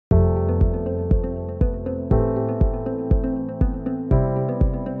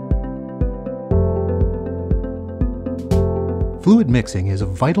Fluid mixing is a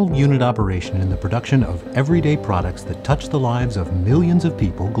vital unit operation in the production of everyday products that touch the lives of millions of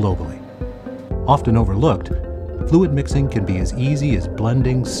people globally. Often overlooked, fluid mixing can be as easy as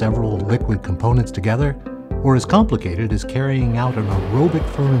blending several liquid components together, or as complicated as carrying out an aerobic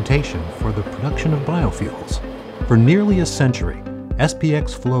fermentation for the production of biofuels. For nearly a century,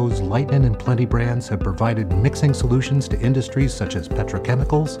 SPX FLOW's Lightnin' and Plenty brands have provided mixing solutions to industries such as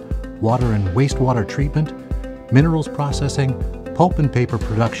petrochemicals, water and wastewater treatment, minerals processing, pulp and paper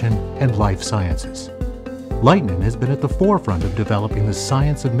production, and life sciences. Lightnin' has been at the forefront of developing the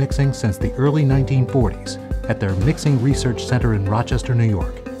science of mixing since the early 1940s at their Mixing Research Center in Rochester, New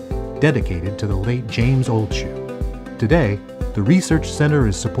York, dedicated to the late James Oldshue. Today, the Research Center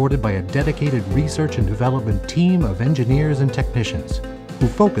is supported by a dedicated research and development team of engineers and technicians who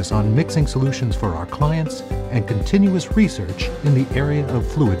focus on mixing solutions for our clients and continuous research in the area of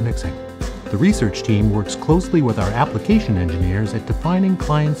fluid mixing. The research team works closely with our application engineers at defining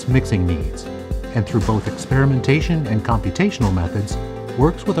clients' mixing needs, and through both experimentation and computational methods,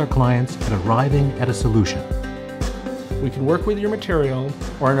 works with our clients at arriving at a solution. We can work with your material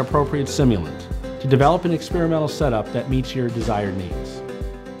or an appropriate simulant to develop an experimental setup that meets your desired needs.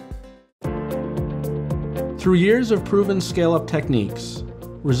 Through years of proven scale-up techniques,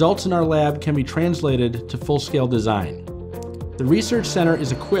 results in our lab can be translated to full-scale design. The Research Center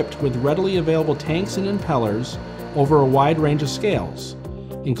is equipped with readily available tanks and impellers over a wide range of scales,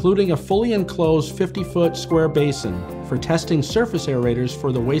 including a fully enclosed 50-foot square basin for testing surface aerators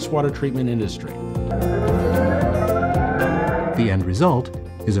for the wastewater treatment industry. The end result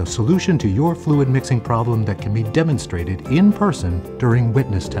is a solution to your fluid mixing problem that can be demonstrated in person during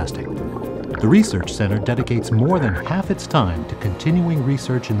witness testing. The Research Center dedicates more than half its time to continuing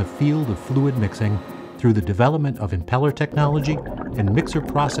research in the field of fluid mixing through the development of impeller technology and mixer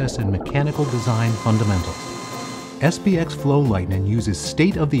process and mechanical design fundamentals. SPX FLOW Lightnin' uses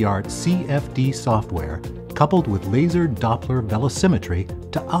state-of-the-art CFD software coupled with laser Doppler velocimetry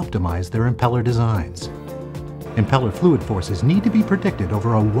to optimize their impeller designs. Impeller fluid forces need to be predicted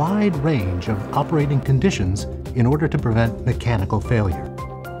over a wide range of operating conditions in order to prevent mechanical failure.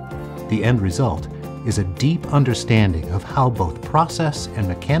 The end result is a deep understanding of how both process and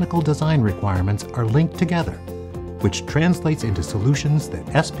mechanical design requirements are linked together, which translates into solutions that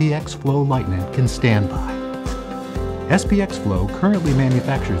SPX FLOW Lightnin' can stand by. SPX FLOW currently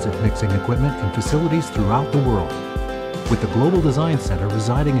manufactures its mixing equipment in facilities throughout the world, with the Global Design Center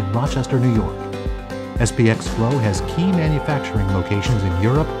residing in Rochester, New York. SPX FLOW has key manufacturing locations in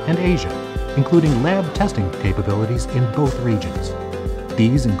Europe and Asia, including lab testing capabilities in both regions.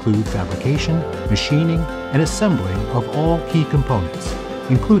 These include fabrication, machining, and assembling of all key components,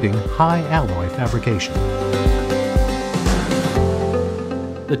 including high alloy fabrication.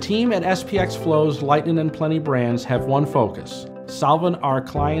 The team at SPX FLOW's Lightnin' and Plenty brands have one focus: solving our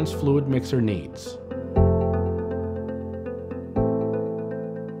clients' fluid mixer needs.